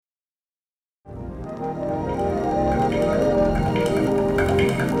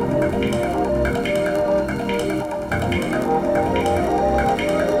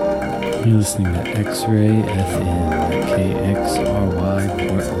You're listening to X-Ray FM at KXRY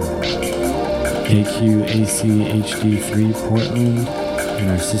Portland, KQAC HD3 Portland, and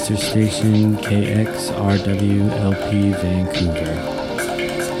our sister station KXRWLP Vancouver.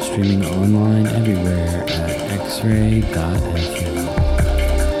 Streaming online everywhere at xray.fm.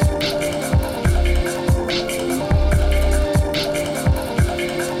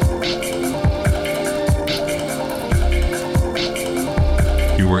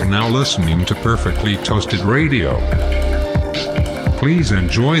 You are now listening to Perfectly Toasted Radio. Please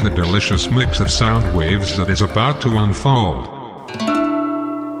enjoy the delicious mix of sound waves that is about to unfold.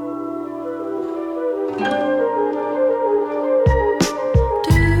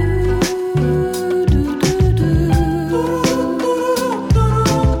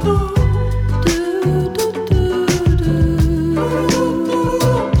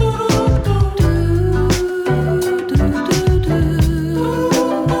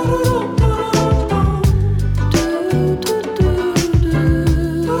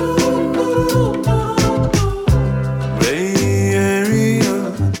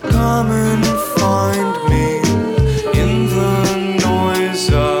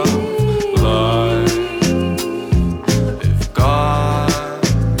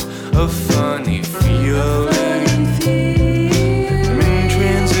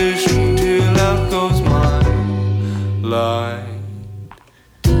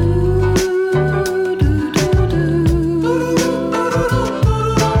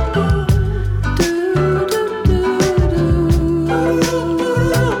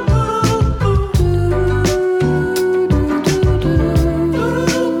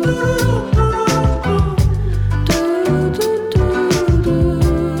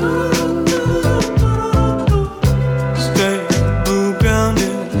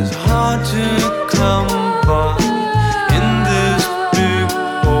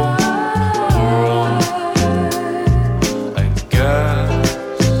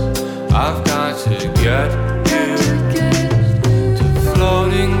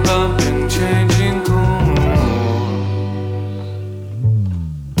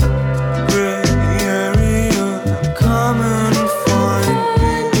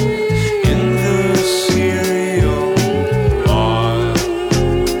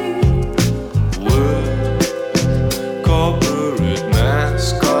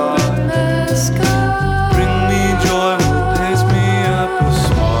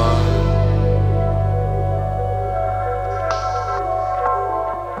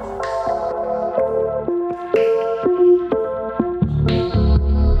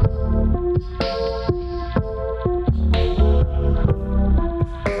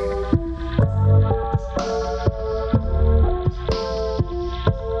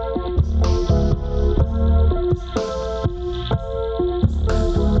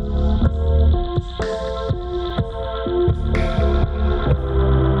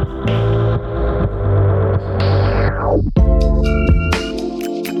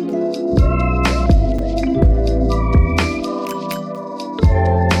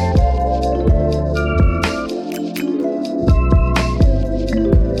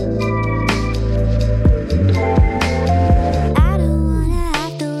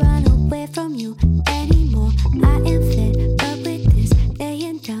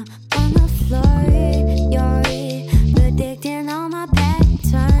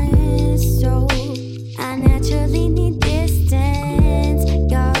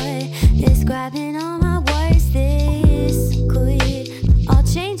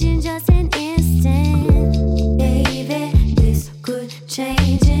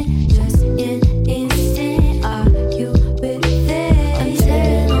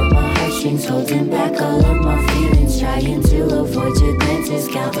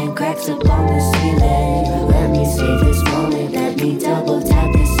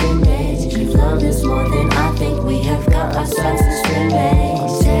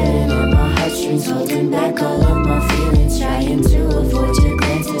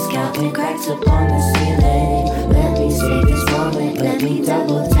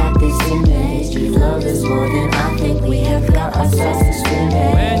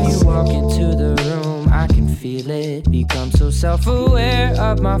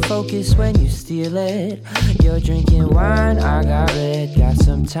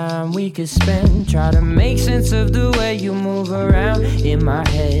 Could spend, try to make sense of the way you move around in my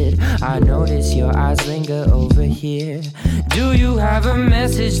head. I notice your eyes linger over here. Do you have a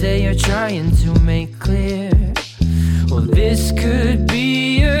message that you're trying to make clear? Well, this could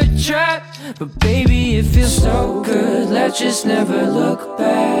be a trap, But baby, it feels so good, let's just never look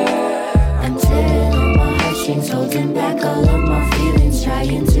back. I'm tearing on my heartstrings, holding back all of my feelings,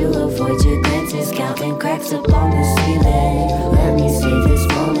 trying to avoid your glances, counting cracks upon the ceiling. Let me save this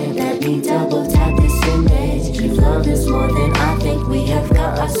moment, let me double tap this image. You love us more than I think, we have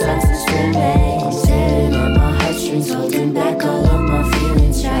got ourselves a swimming. I'm tearing on my heartstrings, holding back all of my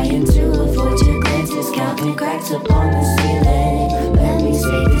feelings, trying to avoid your glances, counting cracks upon the ceiling. Let me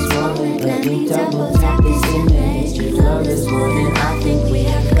save this moment, let me double tap this image. You love us more than I think, we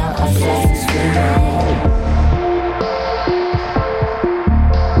have got ourselves a swimming.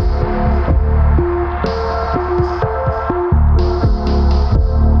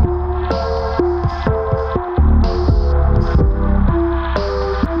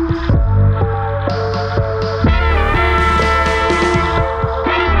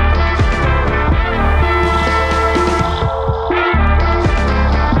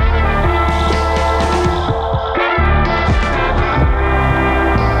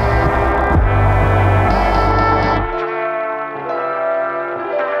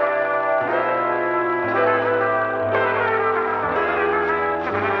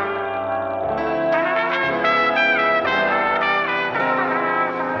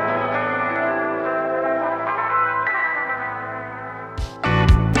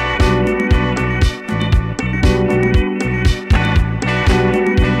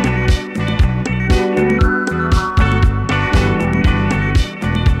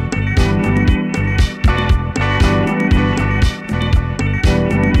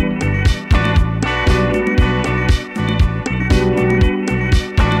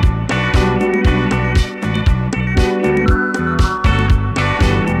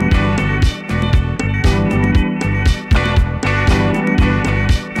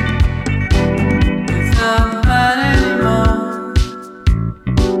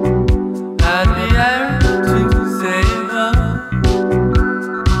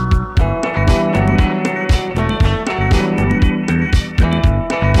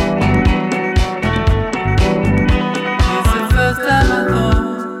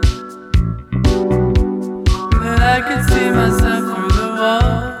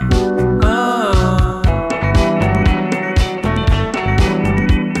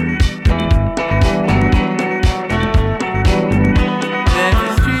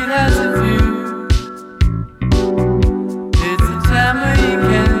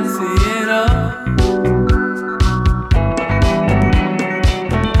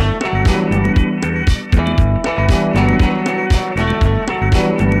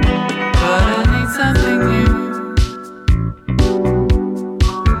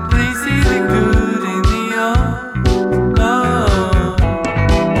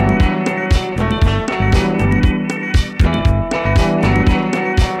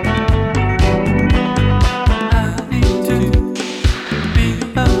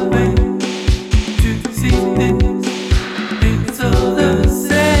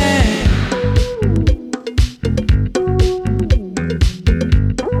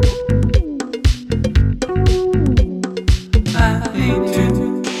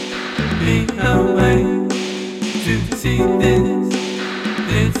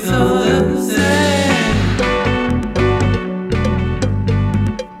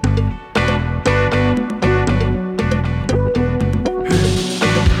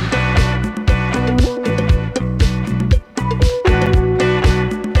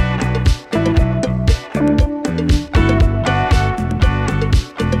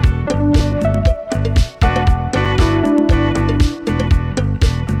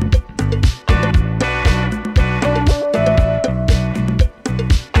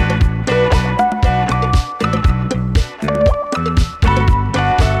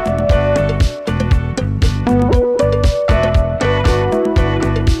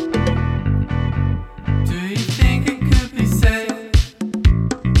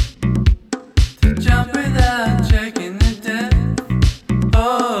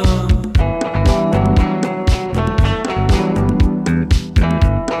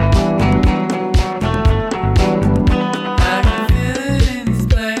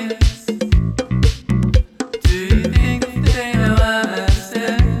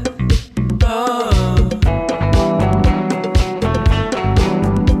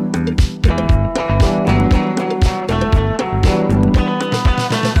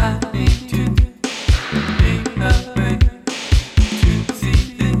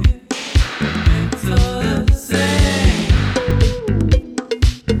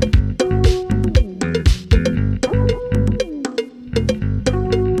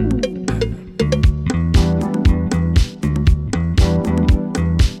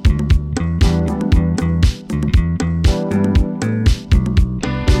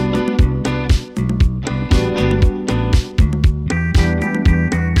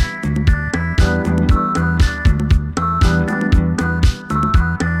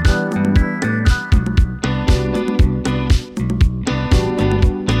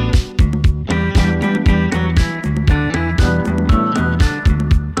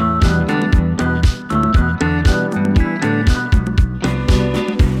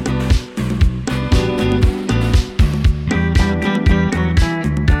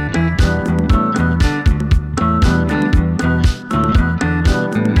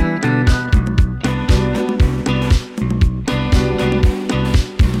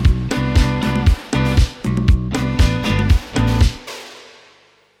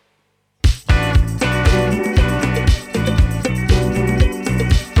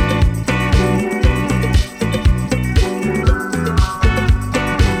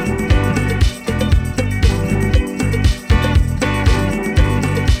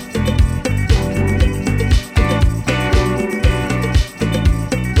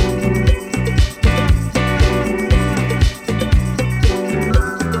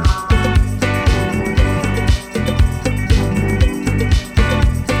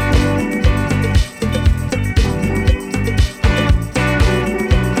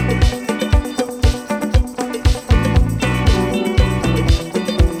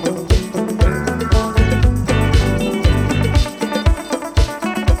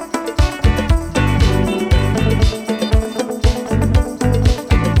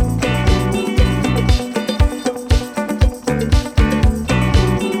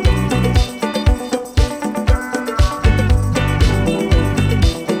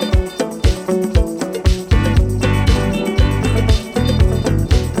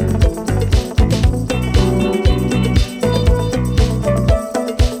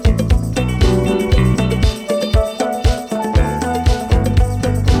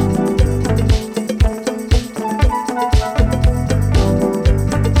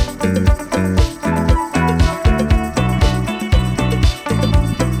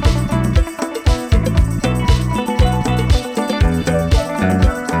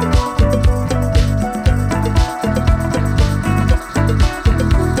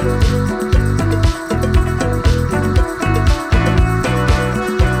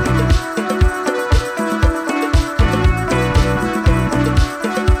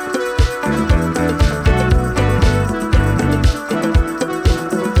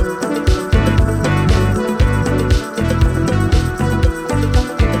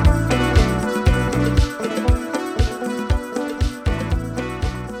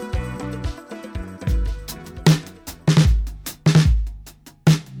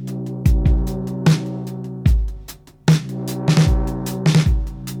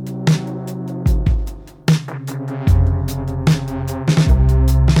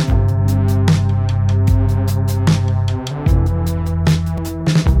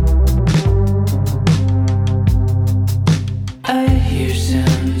 hear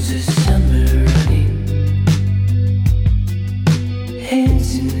sounds of summer running. Hands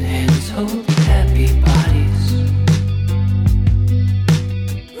in hands hold happy bodies.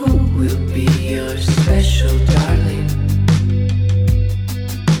 Who will be your special darling?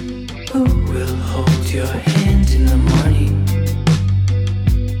 Who will hold your hand in the morning?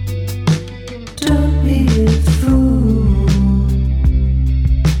 Don't be a fool.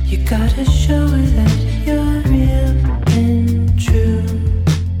 You gotta show her that you're real and true.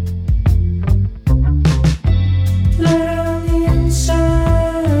 Let her on the inside.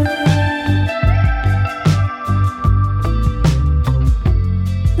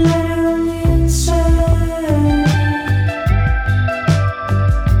 Let her on the inside.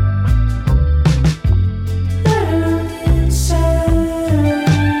 Let her on the inside.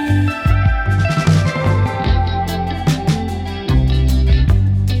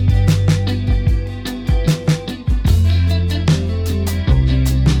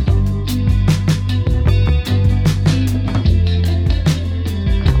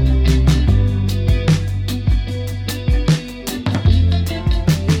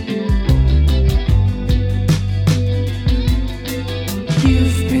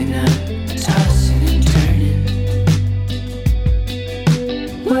 You've been up, tossing and turning.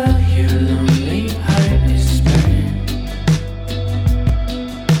 Well, your lonely heart is burning.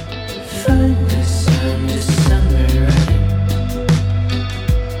 Find the sound of summer running.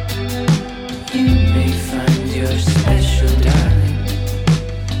 You may find your special darling.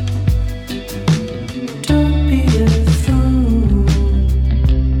 Don't be a fool.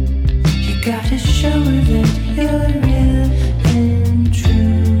 You gotta show her that you're real and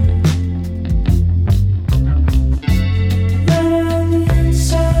true. Let her on the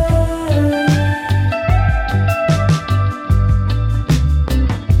inside.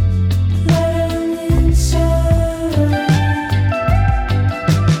 Let her on the inside. Let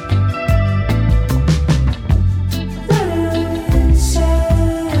her on the inside.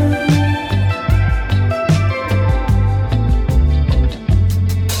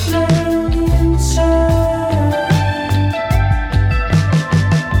 Let her on the inside.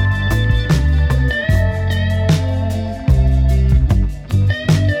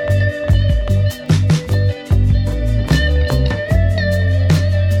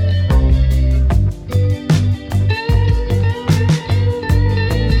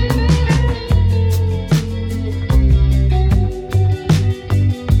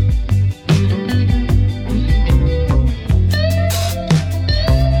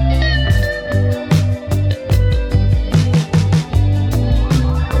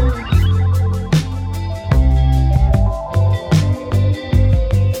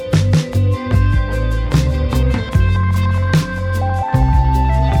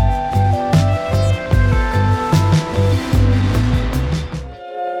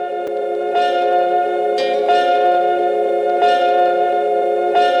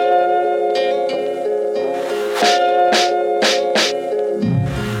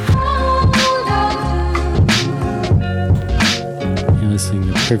 You're listening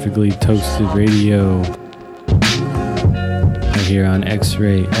to Perfectly Toasted Radio right here on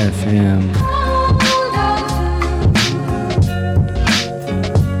X-Ray FM.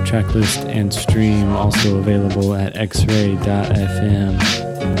 Tracklist and stream also available at xray.fm.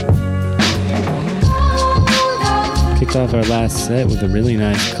 Kicked off our last set with a really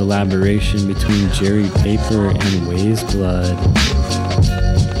nice collaboration between Jerry Paper and Waze Blood.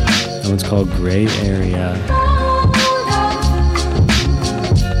 That one's called Gray Area.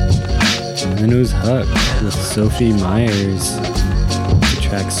 And then it was Huck with Sophie Myers, the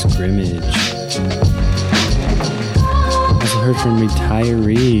track Scrimmage. Also heard from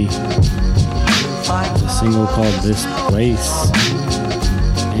Retiree, the single called This Place,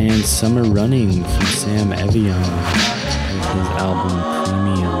 and Summer Running from Sam Evian with his album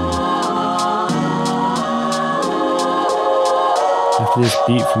Premium. After this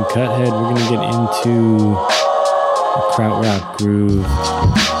beat from Cuthead, we're going to get into a krautrock groove,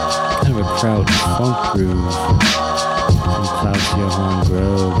 kind of a kraut funk groove from Klaus Johann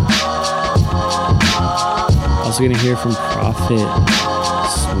Grobe. Also going to hear from Prophet,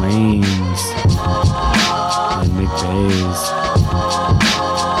 Swains, and Mick Bays.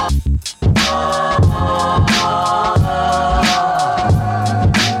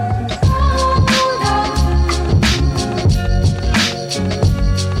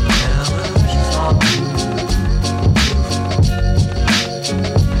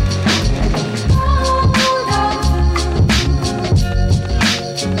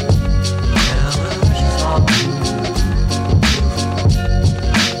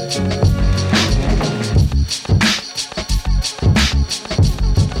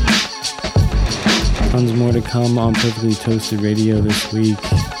 Tons more to come on Perfectly Toasted Radio this week.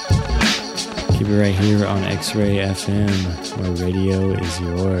 Keep it right here on X-Ray FM, where radio is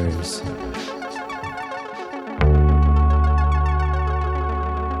yours.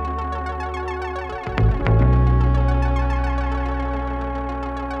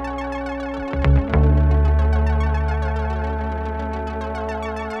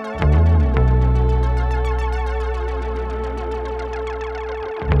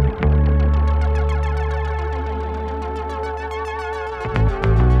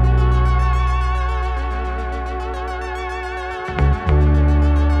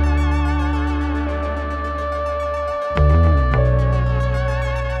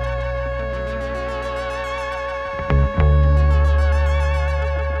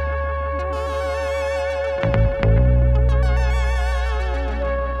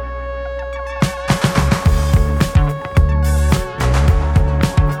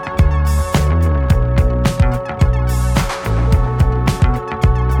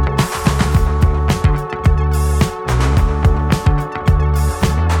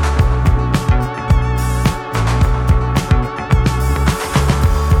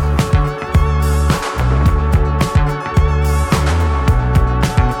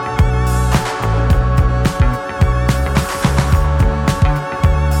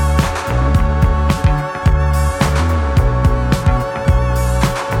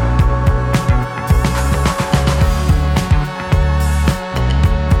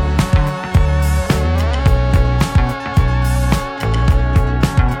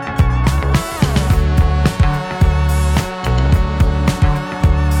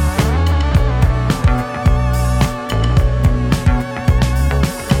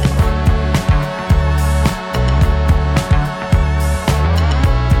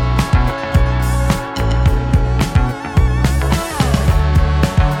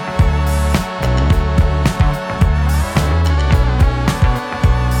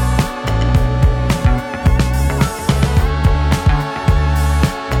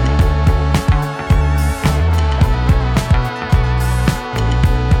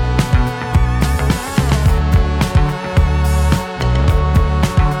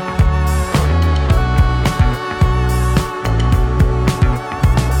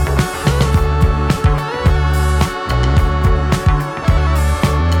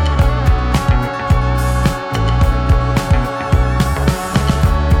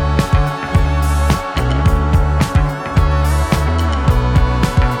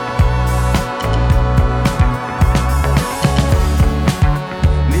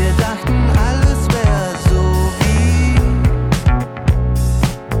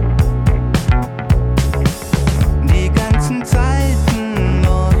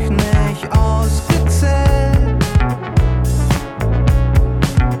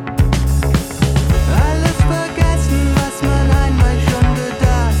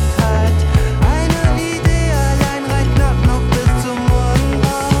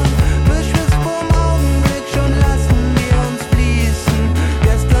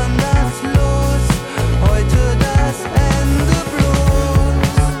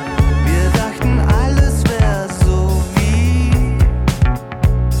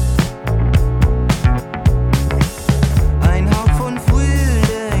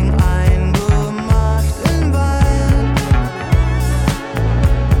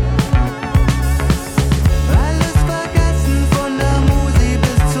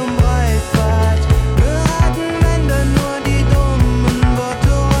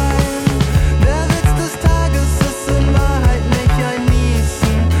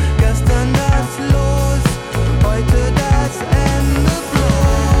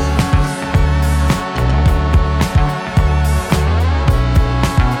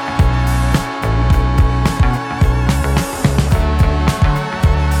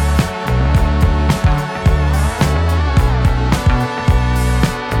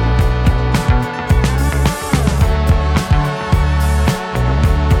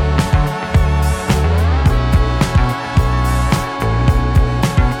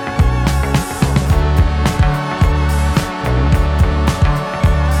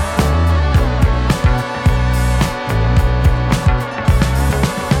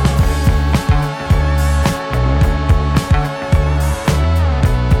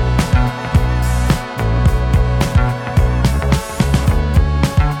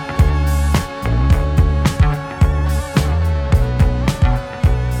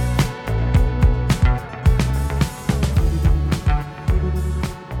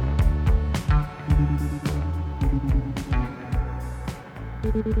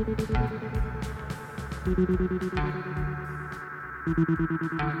 Love you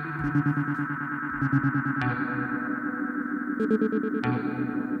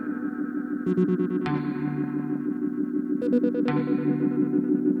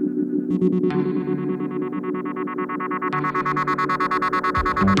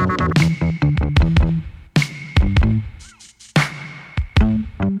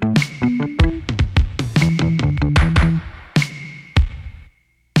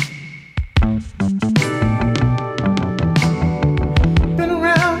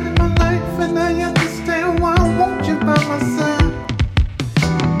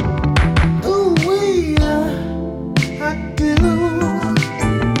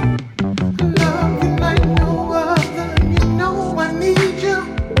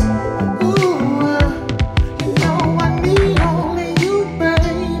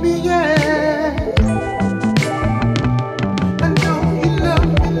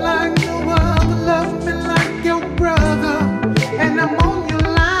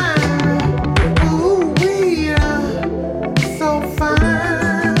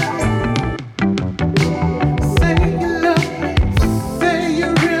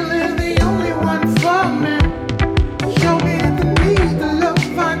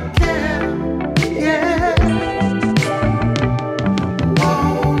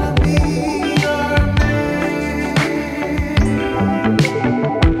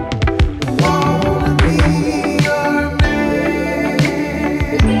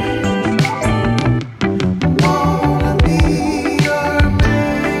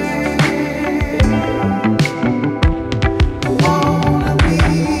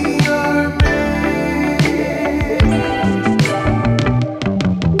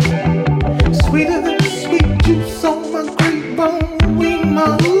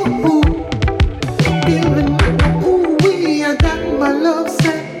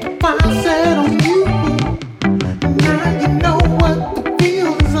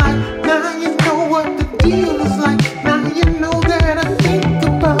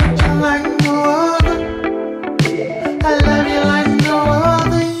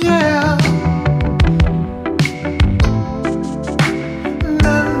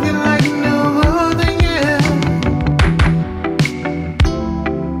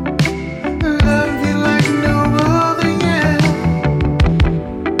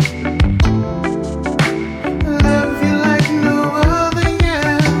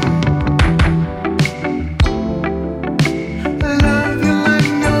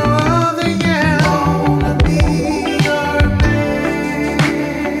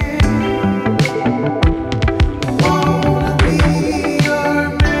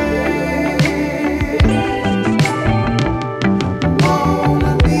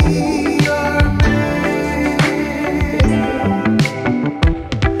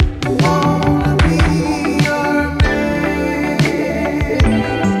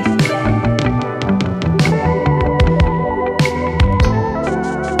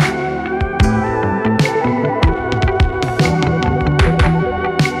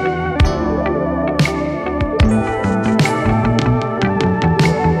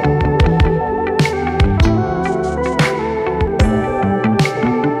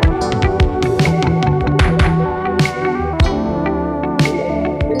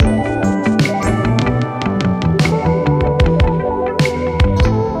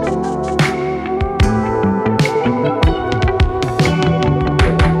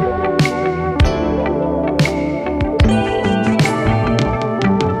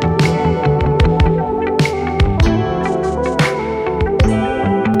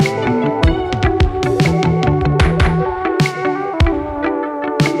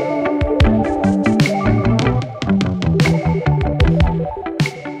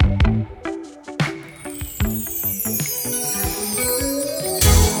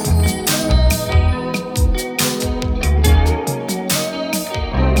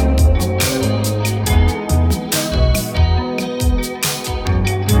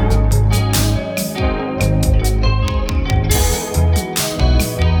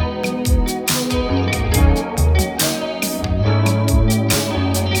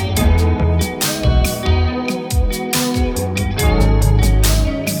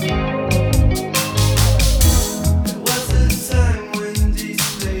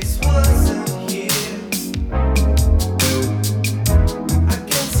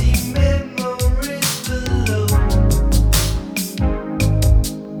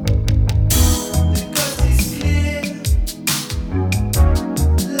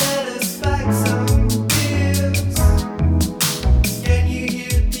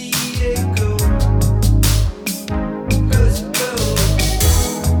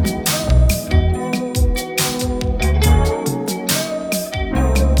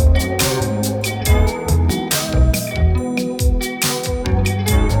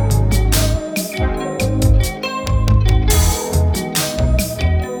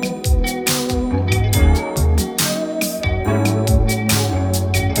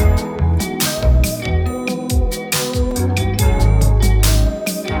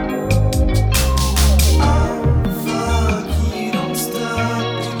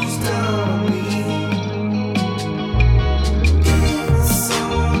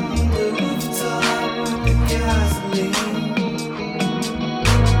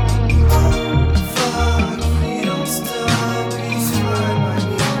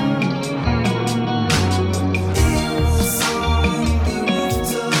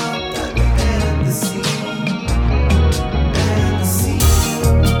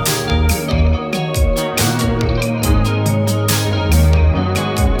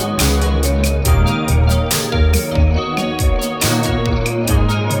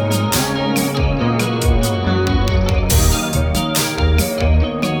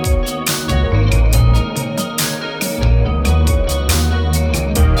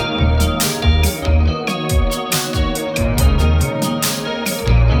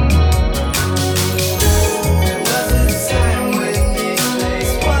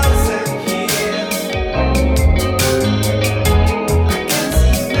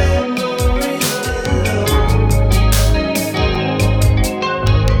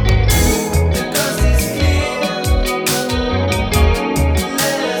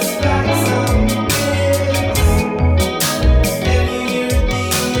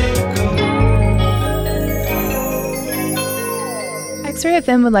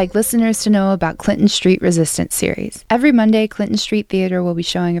KFM would like listeners to know about Clinton Street Resistance series. Every Monday, Clinton Street Theater will be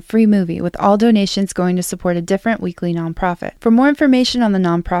showing a free movie, with all donations going to support a different weekly nonprofit. For more information on the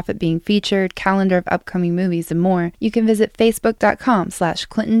nonprofit being featured, calendar of upcoming movies, and more, you can visit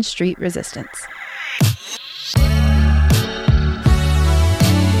facebook.com/Clinton Street Resistance.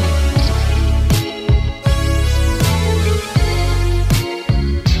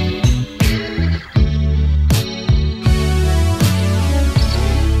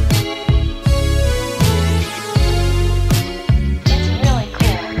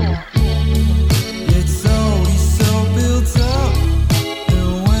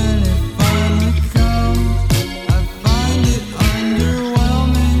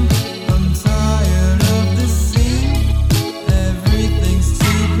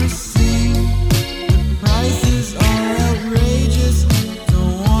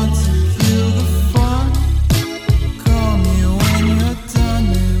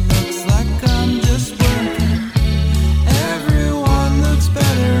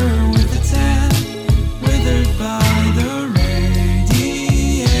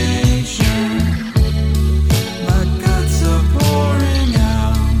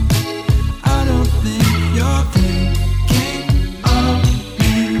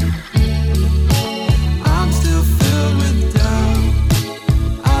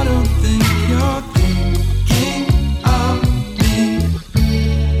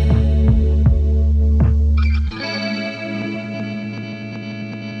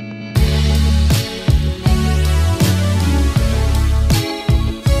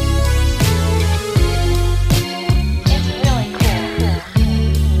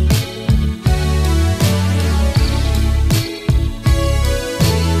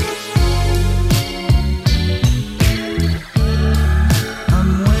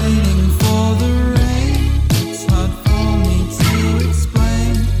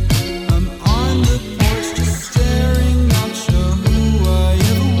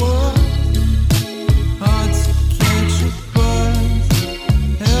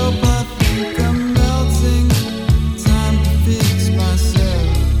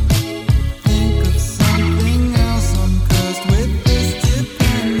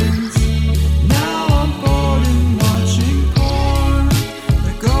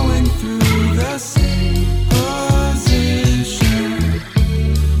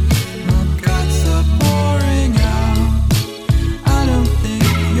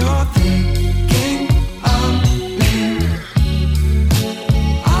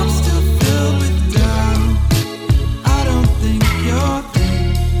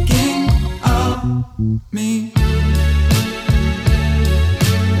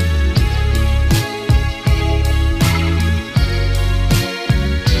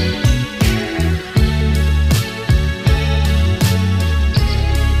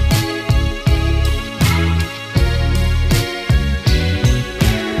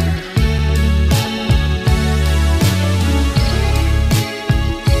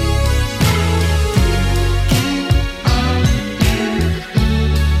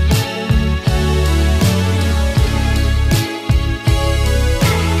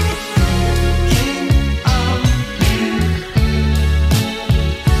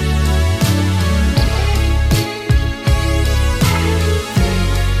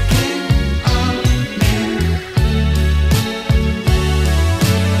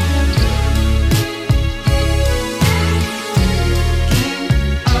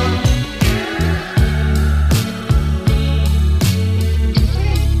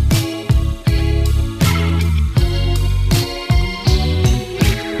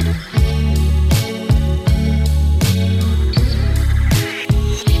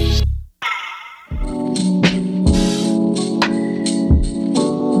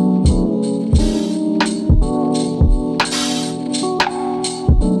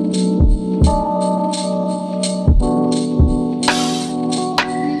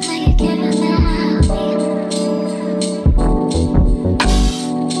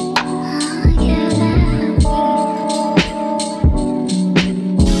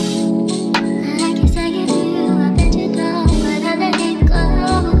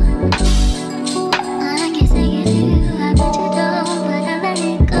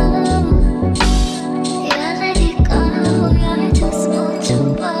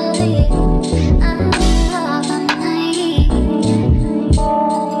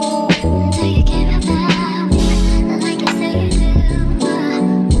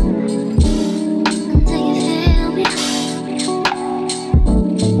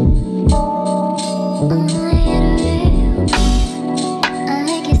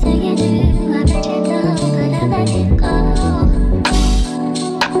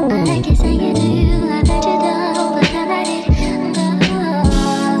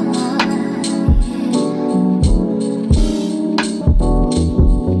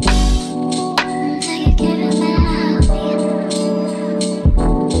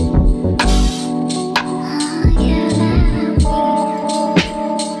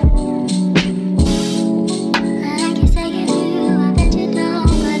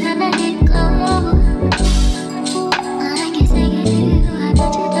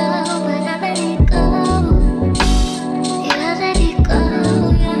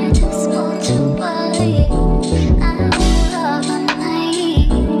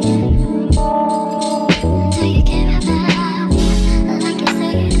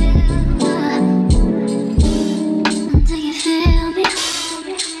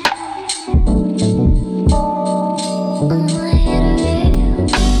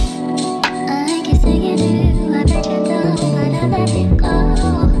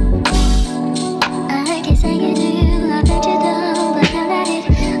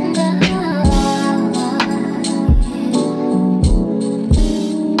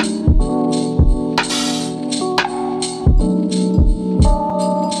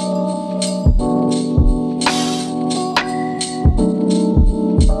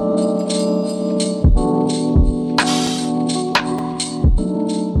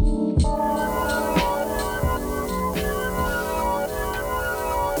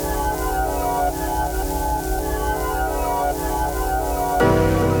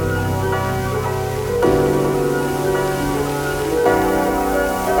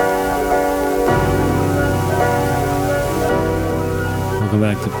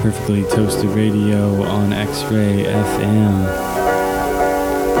 to Perfectly Toasted Radio on X-Ray FM.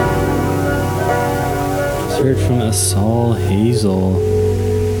 Just heard from Asal Hazel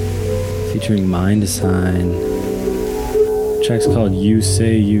featuring Mind Design. The track's called You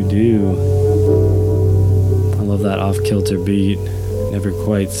Say You Do. I love that off-kilter beat. Never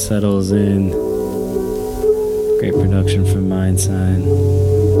quite settles in. Great production from Mindsign.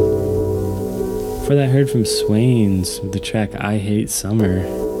 Before that, I heard from Swains with the track I Hate Summer.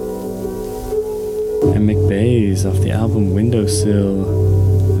 And McBays off the album Windowsill,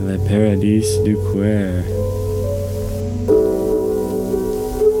 Le Paradis du Coeur.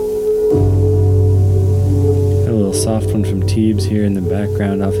 A little soft one from Teebs here in the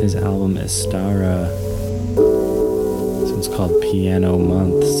background off his album Estara. This one's called Piano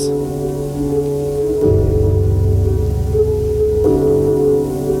Months.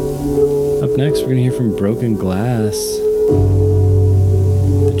 Next, we're going to hear from Broken Glass,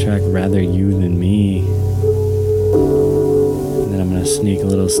 the track Rather You Than Me. And then I'm going to sneak a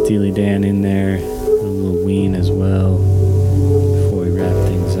little Steely Dan in there, a little Ween as well, before we wrap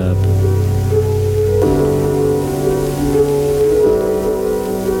things up.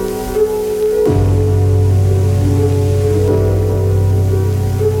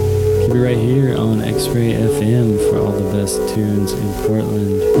 Keep it right here on X-Ray FM for all the best tunes in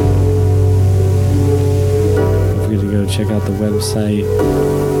Portland. Go check out the website,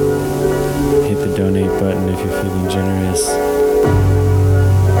 hit the donate button if you're feeling generous.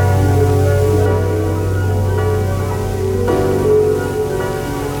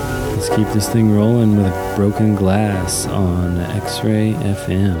 Let's keep this thing rolling with Broken Glass on X-Ray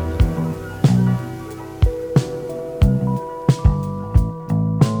FM.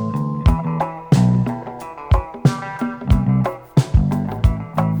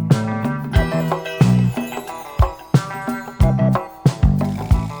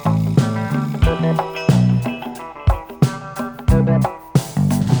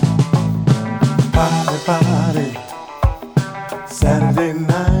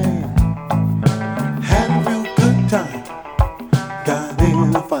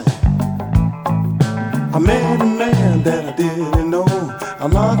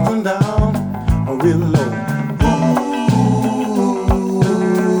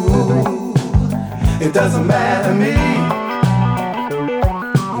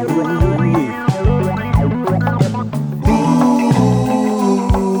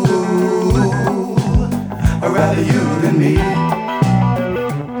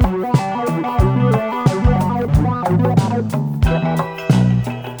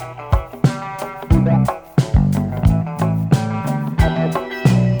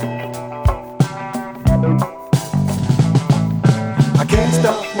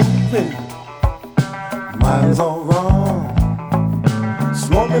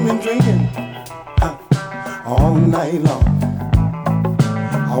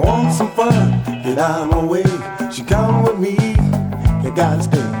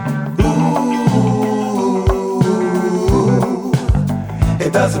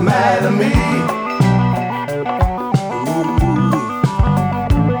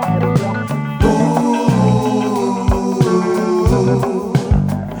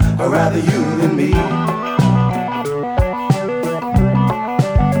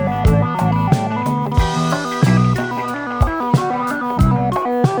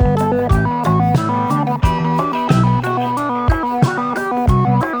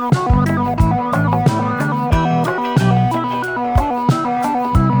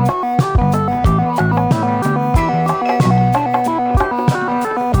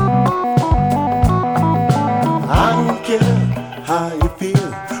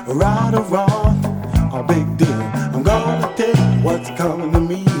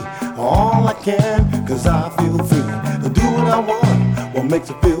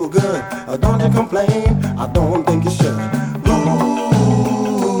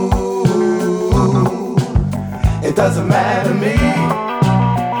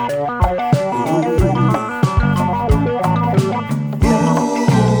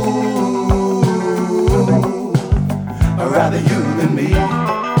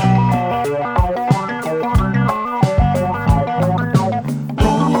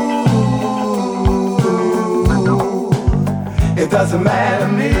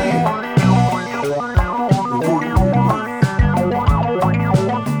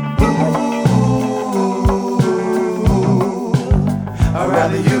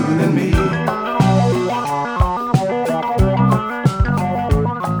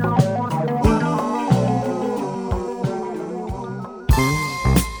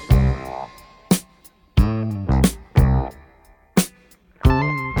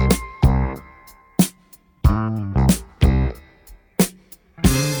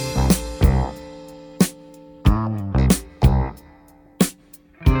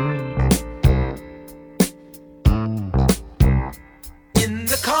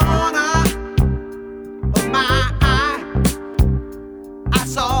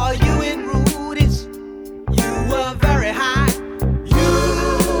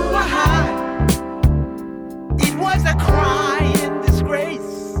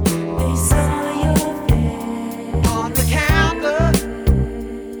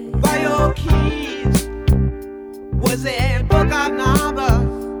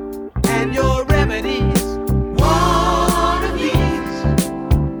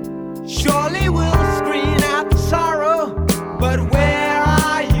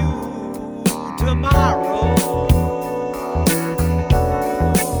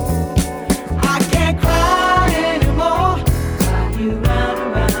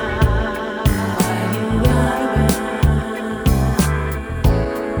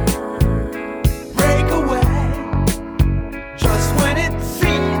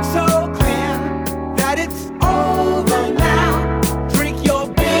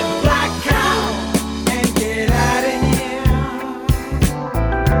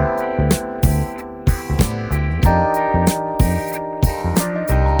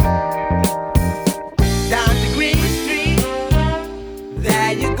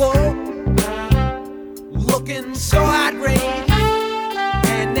 there you go, looking so outraged,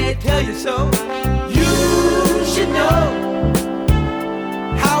 and they tell you so. You should know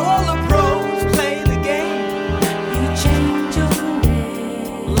how all the pros play the game. You change your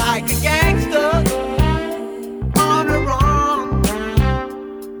name Like a gangster on a run,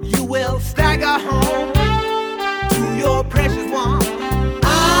 you will stagger home to your precious one.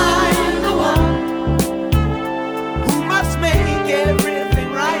 I'm the one who must make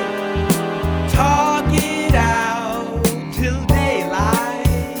everything right. Talk it out till daylight.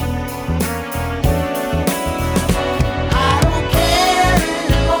 I don't care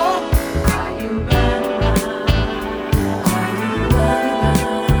anymore. Are you running? Are you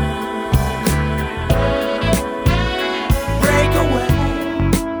running? Break away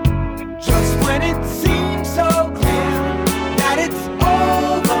just when it seems so clear that it's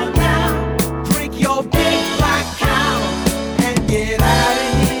over now. Drink your big black cow and get out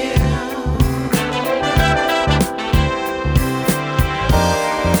of here.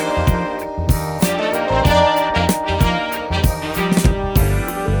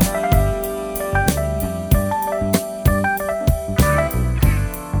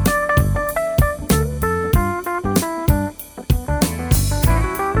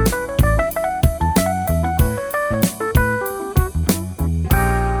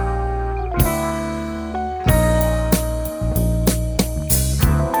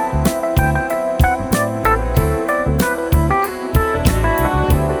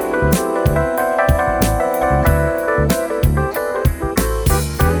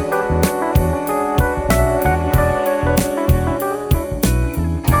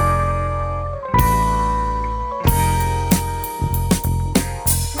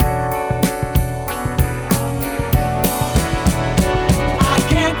 I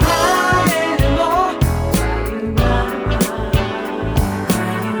can't cry anymore.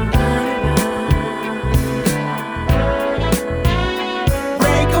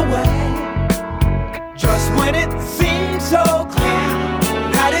 Break away just when it seems so clear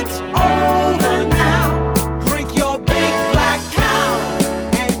that it's over now. Drink your big black cow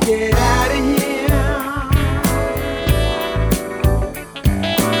and get out of here.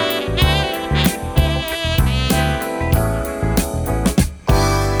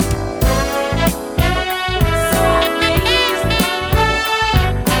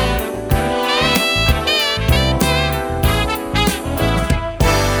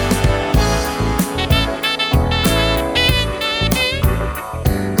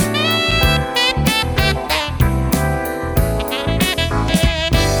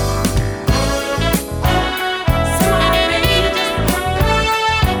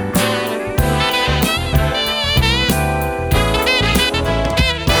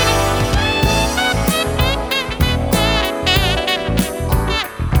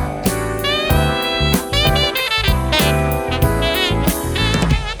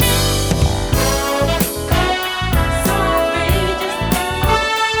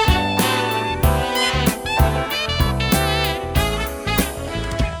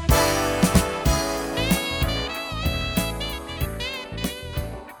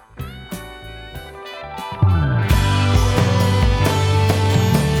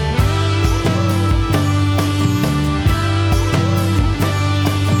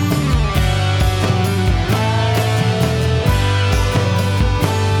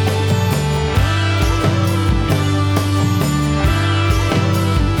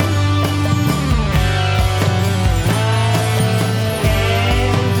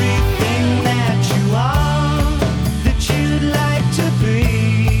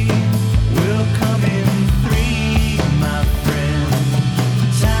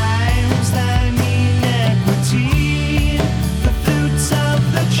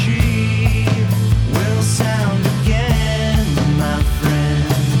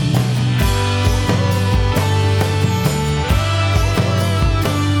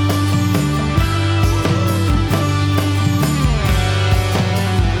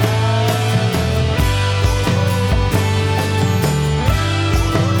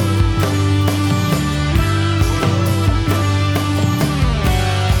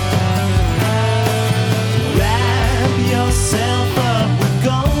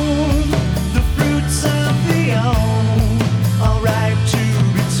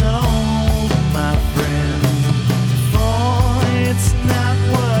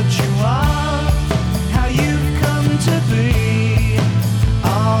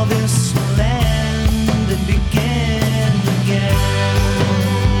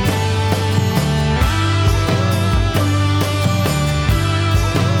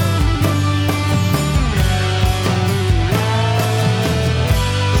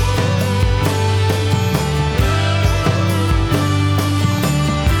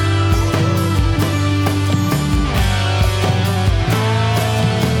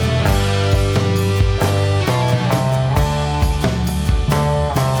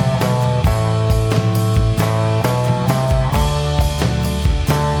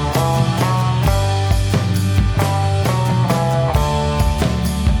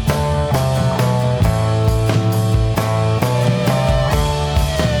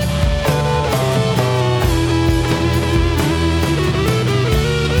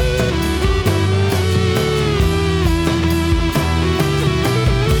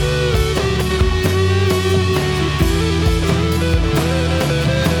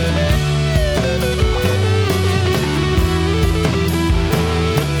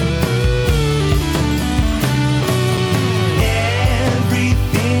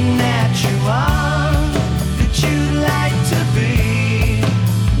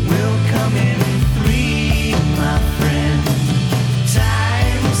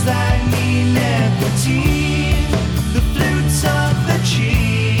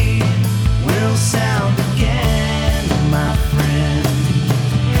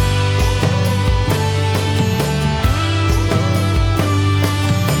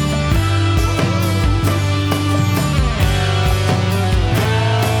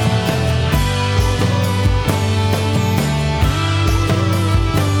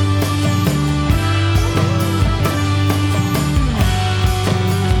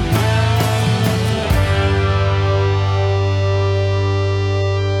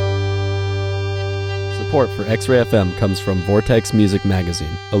 Support for X-Ray FM comes from Vortex Music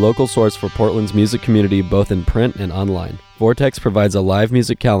Magazine, a local source for Portland's music community both in print and online. Vortex provides a live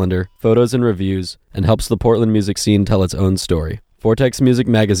music calendar, photos and reviews, and helps the Portland music scene tell its own story. Vortex Music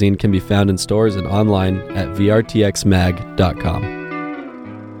Magazine can be found in stores and online at vrtxmag.com.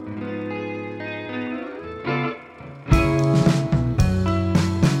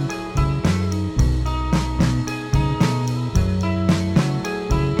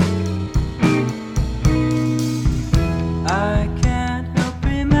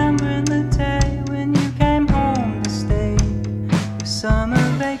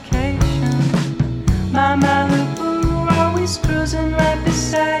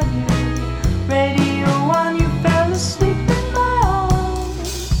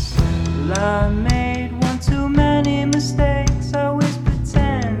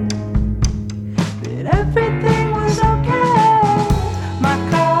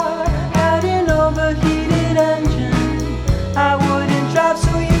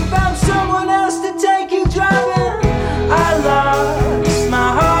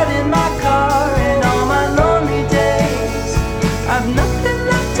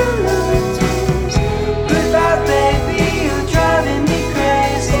 Goodbye, baby, you're driving me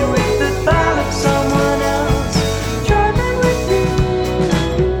crazy with the thought of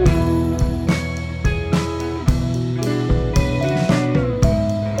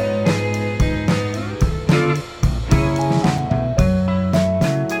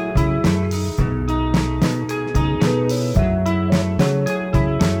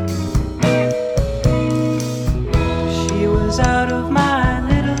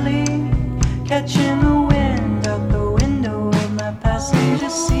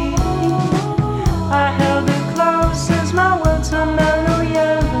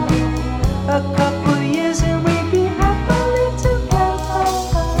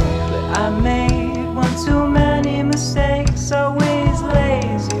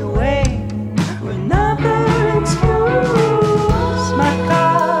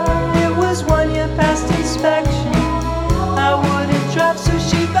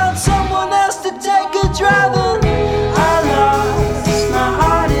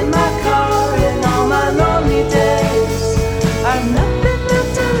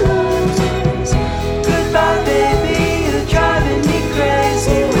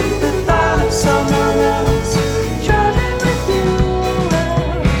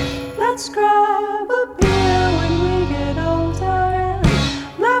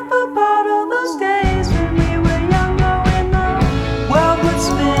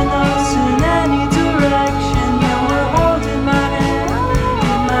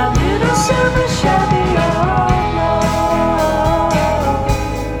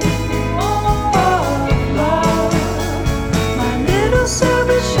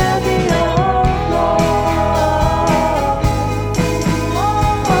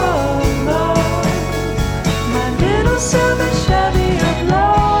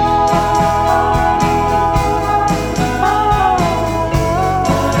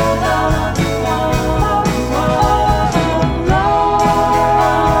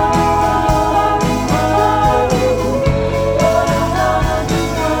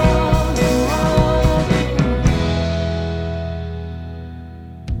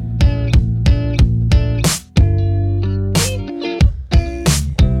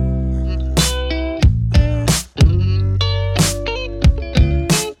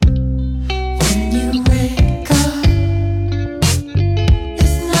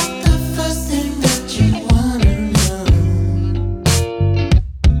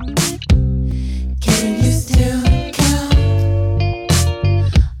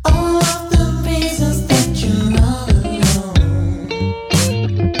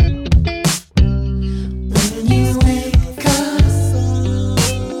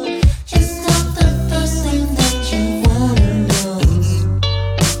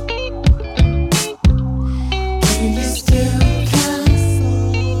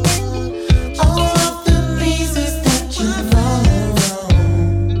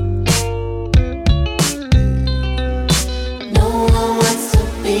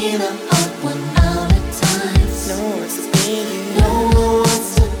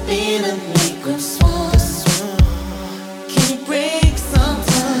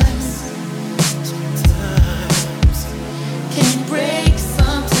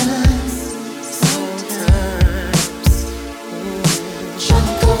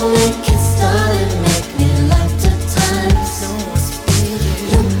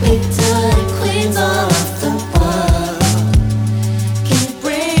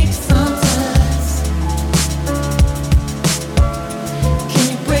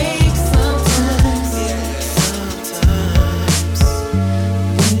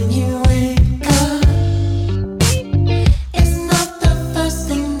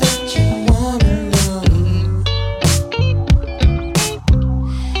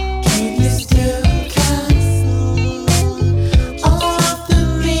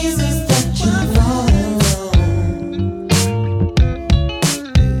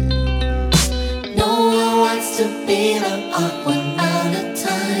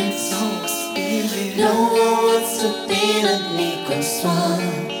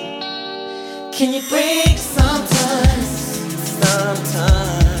Can you break sometimes?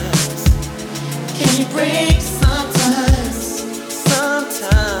 Can you break